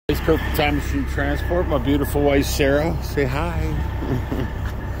Kurt from Time Machine Transport. My beautiful wife Sarah. Say hi.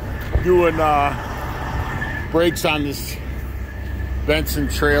 Doing brakes on this Benson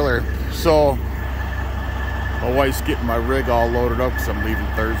trailer. So my wife's getting my rig all loaded up because I'm leaving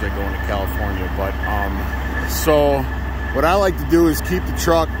Thursday going to California. But so what I like to do is keep the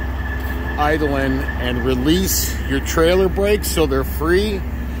truck idling and release your trailer brakes so they're free,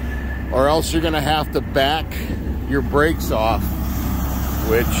 or else you're gonna have to back your brakes off,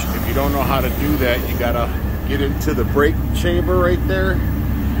 which if you don't know how to do that, you gotta get into the brake chamber right there,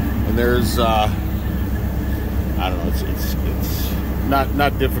 and there's I don't know, it's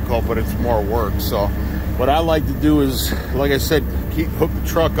not difficult, but it's more work. So what I like to do is, like I said, hook the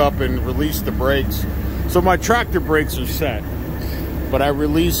truck up and release the brakes. So my tractor brakes are set, but I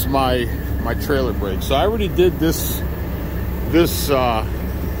release my trailer brakes. So I already did this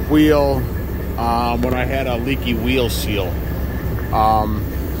wheel when I had a leaky wheel seal.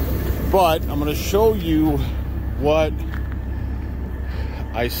 But I'm going to show you what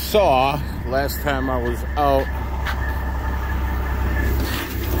I saw last time I was out.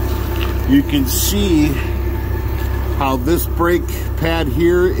 You can see how this brake pad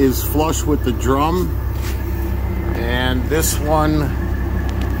here is flush with the drum, and this one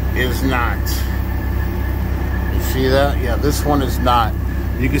is not. You see that? Yeah, this one is not.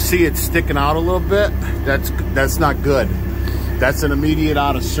 You can see it's sticking out a little bit. That's not good. That's an immediate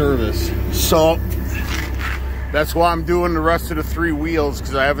out of service. So that's why I'm doing the rest of the 3 wheels,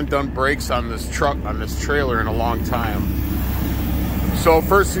 because I haven't done brakes on this truck, on this trailer, in a long time. So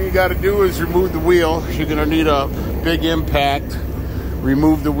first thing you got to do is remove the wheel. You're going to need a big impact.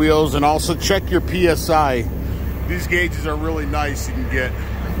 Remove the wheels, and also check your PSI. These gauges are really nice. You can get,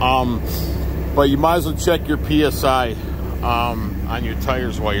 but you might as well check your PSI on your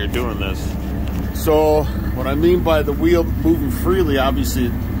tires while you're doing this. So what I mean by the wheel moving freely, obviously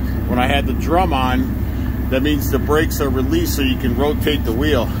when I had the drum on, that means the brakes are released so you can rotate the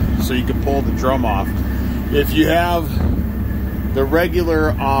wheel, so you can pull the drum off. If you have the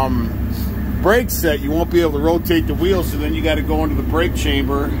regular brake set, you won't be able to rotate the wheel, so then you got to go into the brake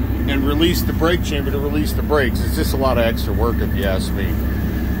chamber and release the brake chamber to release the brakes. It's just a lot of extra work, if you ask me.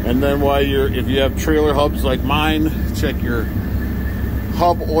 And then if you have trailer hubs like mine, check your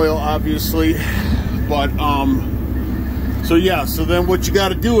hub oil, obviously. But so yeah, so then what you got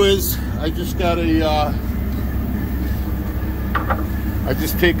to do is, I just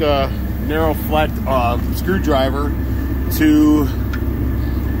take a narrow flat screwdriver to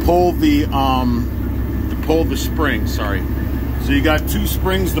pull the spring. Sorry. So you got 2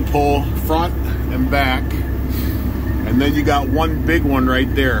 springs to pull, front and back, and then you got one big one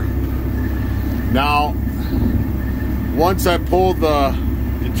right there. Now, once I pull the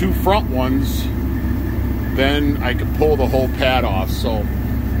 2 front ones, then I can pull the whole pad off. So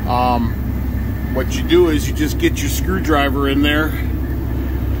what you do is you just get your screwdriver in there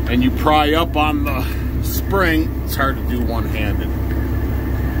and you pry up on the spring. It's hard to do one-handed.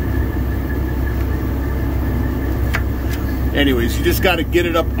 Anyways, you just got to get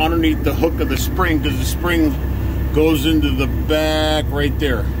it up underneath the hook of the spring, because the spring goes into the back right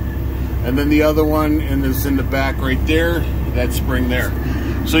there. And then the other one is in the back right there, that spring there.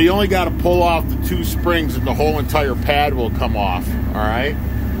 So you only got to pull off the 2 springs and the whole entire pad will come off, all right?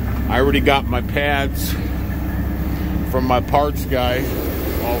 I already got my pads from my parts guy,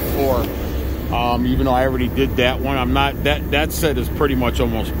 all 4. Even though I already did that one, I'm not, that set is pretty much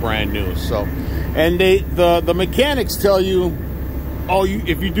almost brand new. So, and the mechanics tell you, oh,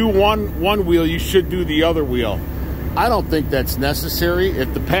 if you do one wheel, you should do the other wheel. I don't think that's necessary.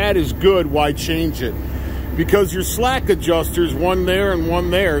 If the pad is good, why change it? Because your slack adjusters, one there and one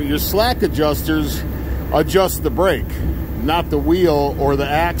there, your slack adjusters adjust the brake, not the wheel or the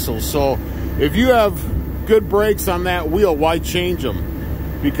axle. So if you have good brakes on that wheel, why change them?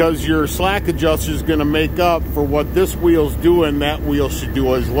 Because your slack adjuster is going to make up for what this wheel's doing, that wheel should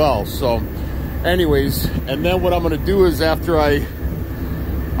do as well. So anyways, and then what I'm going to do is, after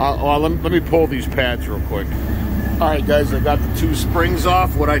let me pull these pads real quick. All right, guys, I got the 2 springs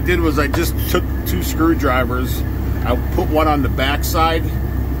off. What I did was I just took 2 screwdrivers. I put one on the back side.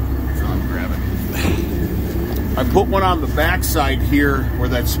 So I'm grabbing it. I put one on the back side here where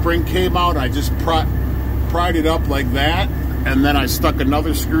that spring came out. I just pried it up like that, and then I stuck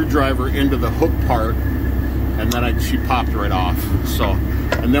another screwdriver into the hook part, and then she popped right off. So,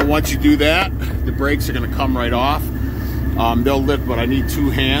 and then once you do that, the brakes are going to come right off. They'll lift, but I need 2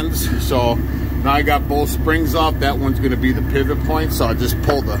 hands. So now I got both springs off. That one's going to be the pivot point. So I just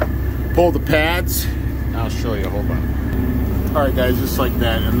pull the pads. I'll show you. Hold on. All right, guys, just like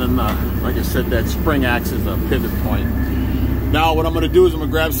that. And then, like I said, that spring acts as a pivot point. Now what I'm going to do is I'm going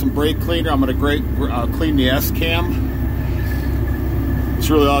to grab some brake cleaner. I'm going to clean the S-cam. That's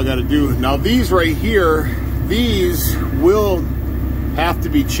really all I got to do. Now these right here, these will have to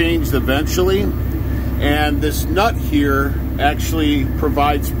be changed eventually. And this nut here actually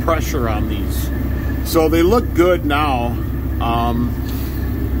provides pressure on these. So they look good now.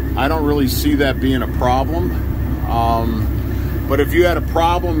 I don't really see that being a problem. But if you had a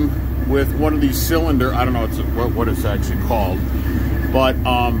problem with one of these cylinder, I don't know what it's actually called, but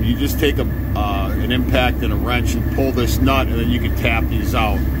you just take an impact and a wrench and pull this nut, and then you can tap these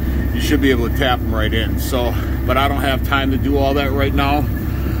out. You should be able to tap them right in. So, but I don't have time to do all that right now.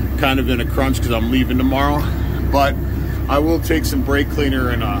 Kind of in a crunch because I'm leaving tomorrow. But I will take some brake cleaner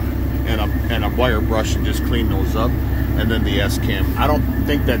and a wire brush and just clean those up, and then the S-cam. I don't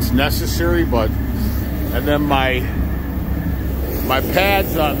think that's necessary, but and then my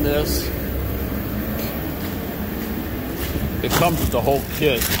pads on this, it comes with the whole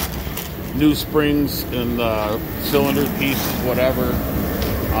kit. New springs and cylinder pieces, whatever.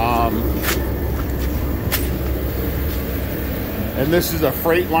 And this is a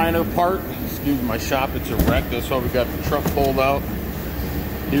Freightliner part. Excuse my shop, it's a wreck. That's why we got the truck pulled out.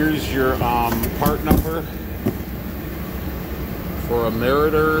 Here's your part number for a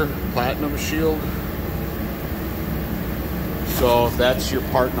Meritor Platinum Shield. So that's your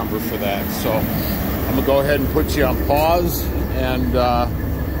part number for that. So I'm gonna go ahead and put you on pause, and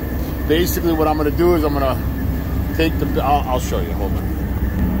basically what I'm gonna do is I'm gonna take I'll show you, hold on.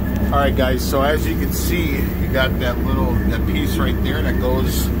 All right guys, so as you can see, you got that piece right there that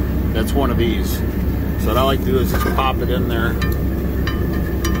goes, that's one of these. So what I like to do is just pop it in there,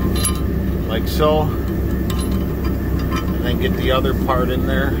 like so, and then get the other part in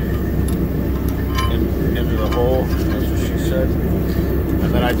there, into the hole, that's what she said.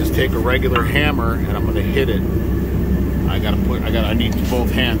 And then I just take a regular hammer and I'm gonna hit it. I need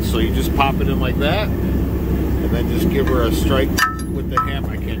both hands. So you just pop it in like that, and then just give her a strike with the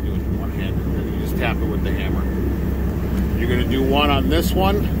hammer. I can't do it with one hand. And then you just tap it with the hammer. You're gonna do one on this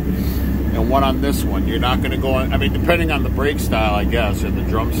one and one on this one. You're not gonna go on, I mean, depending on the brake style, I guess, or the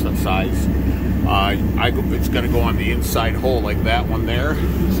drum size, it's gonna go on the inside hole like that one there.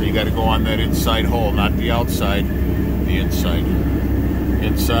 So you gotta go on that inside hole, not the outside, the inside.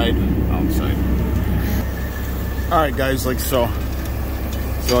 Inside, outside. All right guys, like so.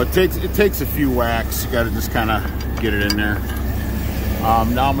 So it takes a few whacks. You gotta just kind of get it in there.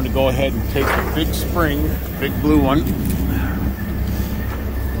 Now I'm gonna go ahead and take the big spring, big blue one.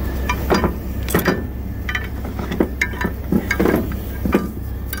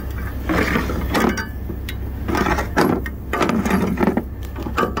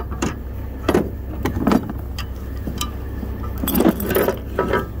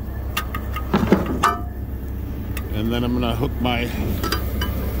 And then I'm gonna hook my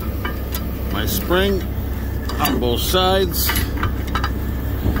spring on both sides,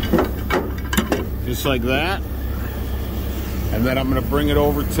 just like that. And then I'm gonna bring it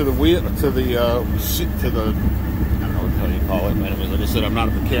over to the wheel, to the I don't know what you call it. Like I said, I'm not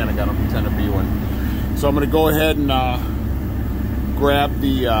a mechanic. I don't pretend to be one. So I'm gonna go ahead and grab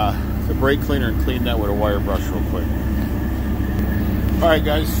the brake cleaner and clean that with a wire brush real quick. All right,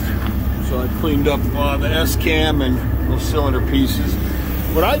 guys. So I cleaned up the S-cam and those cylinder pieces.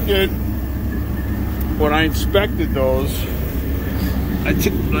 What I did when I inspected those, I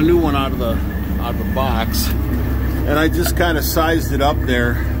took a new one out of the box, and I just kind of sized it up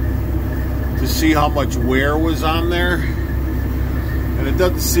there to see how much wear was on there. And it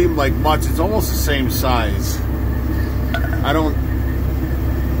doesn't seem like much. It's almost the same size.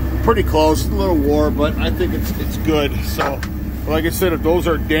 Pretty close, a little wore, but I think it's good. So, like I said, if those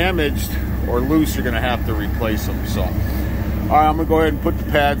are damaged or loose, you're gonna have to replace them. So, all right, I'm gonna go ahead and put the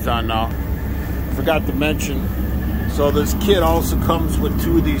pads on now. Forgot to mention, so this kit also comes with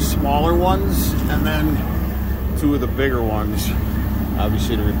 2 of these smaller ones and then 2 of the bigger ones,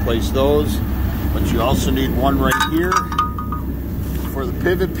 obviously, to replace those. But you also need one right here for the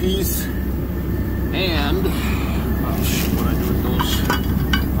pivot piece, and I'll show you what I do with those.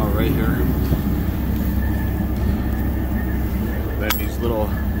 Oh, right here. Then these little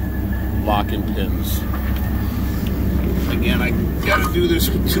locking pins. Again, I gotta do this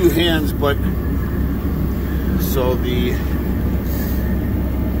with 2 hands, but so I'm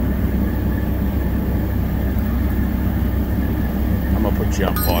gonna put you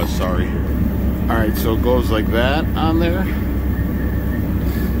on pause, sorry. All right, so it goes like that on there.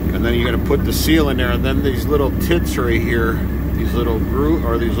 And then you're gonna put the seal in there, and then these little tits right here, these little groove,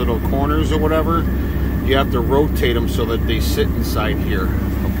 or these little corners or whatever, you have to rotate them so that they sit inside here.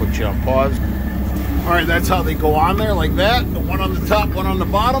 I'll put you on pause. All right, that's how they go on there, like that. The one on the top, one on the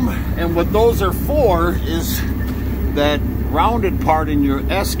bottom. And what those are for is that rounded part in your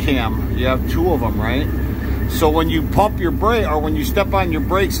S-cam. You have two of them, right? So when you pump your brake, or when you step on your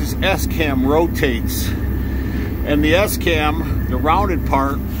brakes, this S-cam rotates. And the S-cam, the rounded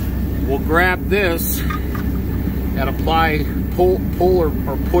part, will grab this and apply, pull or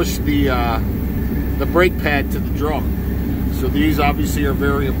push the brake pad to the drum. So these obviously are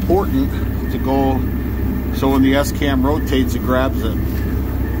very important to go, so when the S-cam rotates, it grabs it.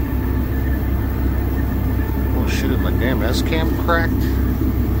 Oh shit, my damn S-cam cracked?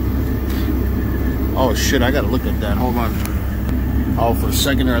 Oh shit, I gotta look at that, hold on. Oh, for a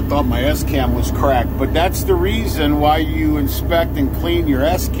second there, I thought my S-cam was cracked. But that's the reason why you inspect and clean your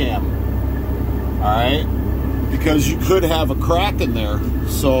S-cam. Alright? Because you could have a crack in there.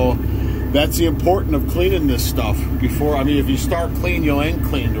 So that's the importance of cleaning this stuff before. I mean, if you start clean, you'll end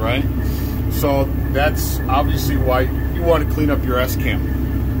cleaned, right? So that's obviously why you want to clean up your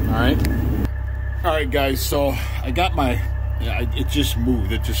S-cam. Alright? Alright guys, so I got my, it just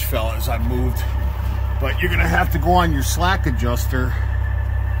moved. It just fell as I moved. But you're gonna have to go on your slack adjuster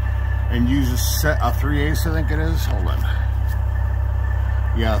and use a 3/8, I think it is. Hold on.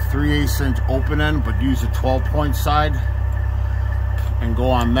 Yeah, 3/8 inch open end, but use a 12-point side and go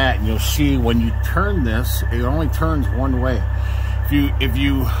on that. And you'll see when you turn this, it only turns one way. If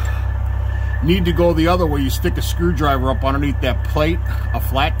you need to go the other way, you stick a screwdriver up underneath that plate, a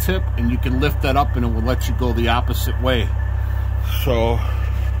flat tip, and you can lift that up and it will let you go the opposite way. So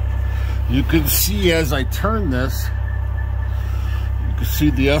you can see as I turn this, you can see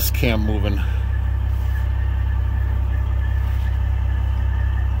the S-cam moving.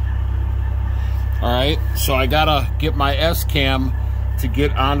 Alright, so I gotta get my S-cam to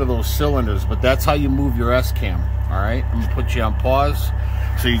get onto those cylinders, but that's how you move your S-cam. Alright, I'm gonna put you on pause.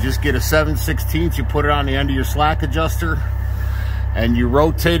 So you just get a 7/16, you put it on the end of your slack adjuster, and you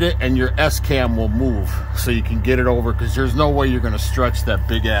rotate it and your S-cam will move so you can get it over, because there's no way you're going to stretch that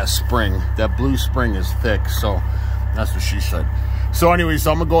big ass spring. That blue spring is thick, so that's what she said. So anyways,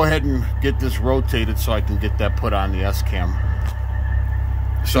 I'm going to go ahead and get this rotated so I can get that put on the S-cam.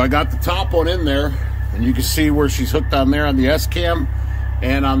 So I got the top one in there, and you can see where she's hooked on there on the S-cam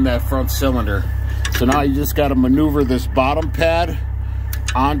and on that front cylinder. So now you just got to maneuver this bottom pad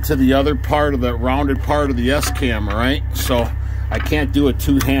onto the other part of that rounded part of the S-cam, all right? So I can't do it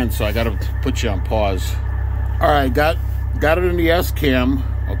two hands, so I gotta put you on pause. All right, got it in the S-cam,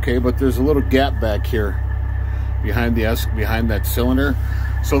 okay, but there's a little gap back here behind that cylinder,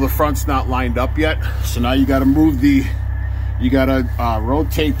 so the front's not lined up yet. So now you gotta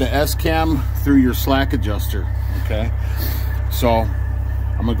rotate the S-cam through your slack adjuster, okay? So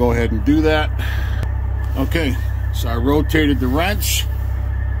I'm gonna go ahead and do that. Okay, so I rotated the wrench,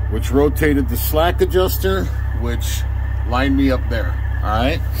 which rotated the slack adjuster, which line me up there. All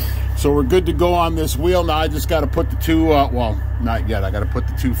right, so we're good to go on this wheel. Now I just got to put the two well, not yet, I got to put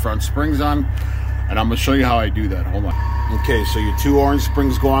the two front springs on, and I'm gonna show you how I do that. Hold on. Okay, so your two orange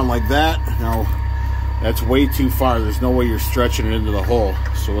springs go on like that. Now that's way too far. There's no way you're stretching it into the hole.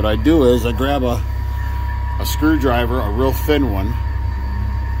 So what I do is I grab a screwdriver, a real thin one.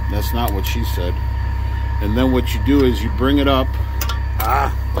 That's not what she said. And then what you do is you bring it up.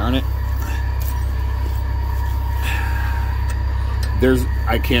 Darn it.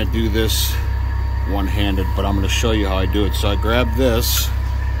 I can't do this one-handed, but I'm going to show you how I do it. So I grab this,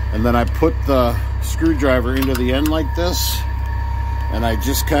 and then I put the screwdriver into the end like this, and I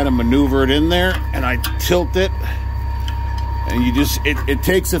just kind of maneuver it in there, and I tilt it, and you just, it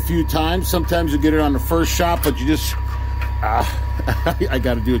takes a few times. Sometimes you get it on the first shot, but you just, I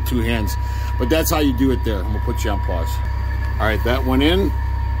got to do it two hands. But that's how you do it there. I'm going to put you on pause. All right, that went in,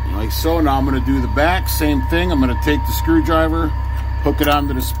 like so. Now I'm going to do the back, same thing. I'm going to take the screwdriver, hook it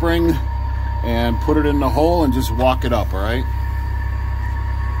onto the spring, and put it in the hole and just walk it up, all right?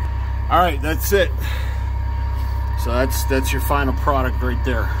 All right, that's it. So that's your final product right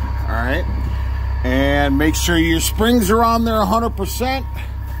there, all right? And make sure your springs are on there 100%.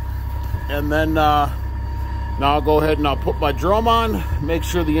 And then now I'll go ahead and I'll put my drum on. Make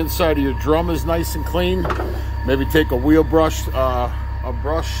sure the inside of your drum is nice and clean. Maybe take a wheel brush, a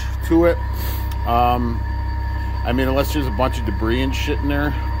brush to it. I mean, unless there's a bunch of debris and shit in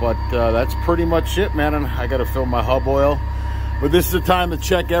there, but that's pretty much it, man. And I gotta fill my hub oil, but this is the time to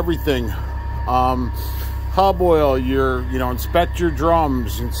check everything. Hub oil, inspect your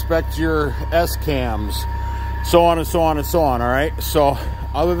drums, inspect your S-cams, so on and so on and so on. All right. So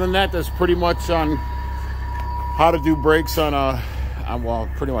other than that, that's pretty much on how to do brakes on well,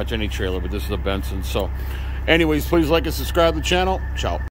 pretty much any trailer, but this is a Benson. So anyways, please like and subscribe to the channel. Ciao.